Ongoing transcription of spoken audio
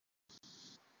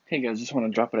Hey guys, just want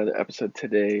to drop another episode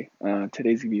today.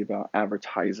 Today's gonna be about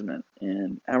advertisement,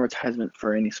 and advertisement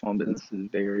for any small business is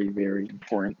very, very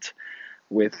important.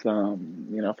 With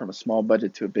from a small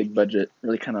budget to a big budget,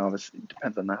 really kind of obviously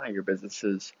depends on how your business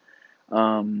is.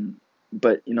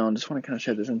 But I just want to kind of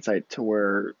share this insight to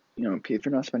where if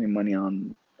you're not spending money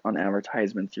on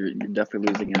advertisements, you're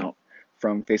definitely losing out.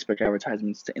 From Facebook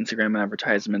advertisements to Instagram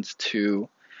advertisements to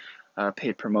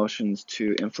paid promotions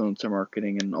to influencer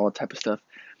marketing and all that type of stuff.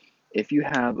 If you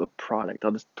have a product,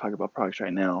 I'll just talk about products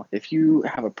right now. If you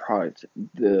have a product,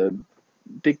 the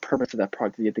big purpose of that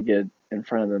product is you have to get in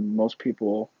front of the most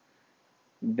people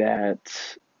that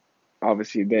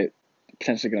obviously that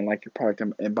potentially going to like your product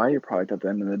and buy your product at the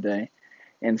end of the day.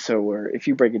 And so, where if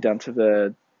you break it down to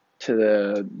the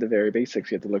very basics,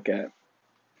 you have to look at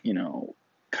you know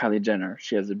Kylie Jenner.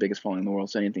 She has the biggest following in the world,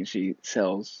 so anything she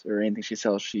sells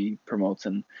she promotes,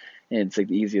 and it's like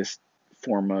the easiest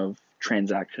form of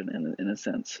transaction in a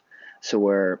sense. So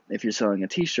where if you're selling a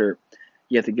T-shirt,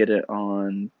 you have to get it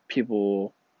on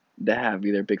people that have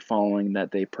either big following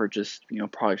that they purchase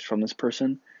products from this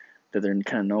person that they're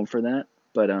kind of known for that.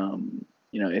 But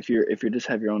if you just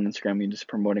have your own Instagram, you're just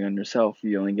promoting on yourself,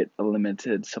 you only get a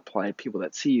limited supply of people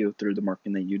that see you through the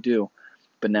marketing that you do.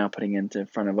 But now putting it in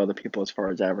front of other people as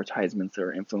far as advertisements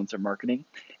or influencer marketing,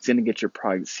 it's going to get your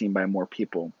product seen by more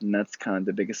people. And that's kind of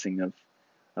the biggest thing of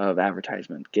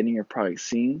advertisement, getting your product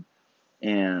seen.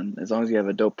 And as long as you have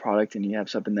a dope product and you have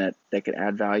something that could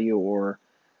add value, or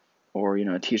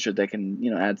a T-shirt that can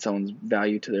add someone's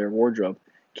value to their wardrobe,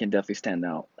 can definitely stand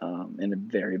out in a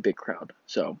very big crowd.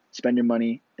 So spend your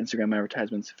money, Instagram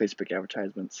advertisements, Facebook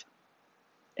advertisements,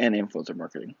 and influencer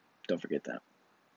marketing. Don't forget that.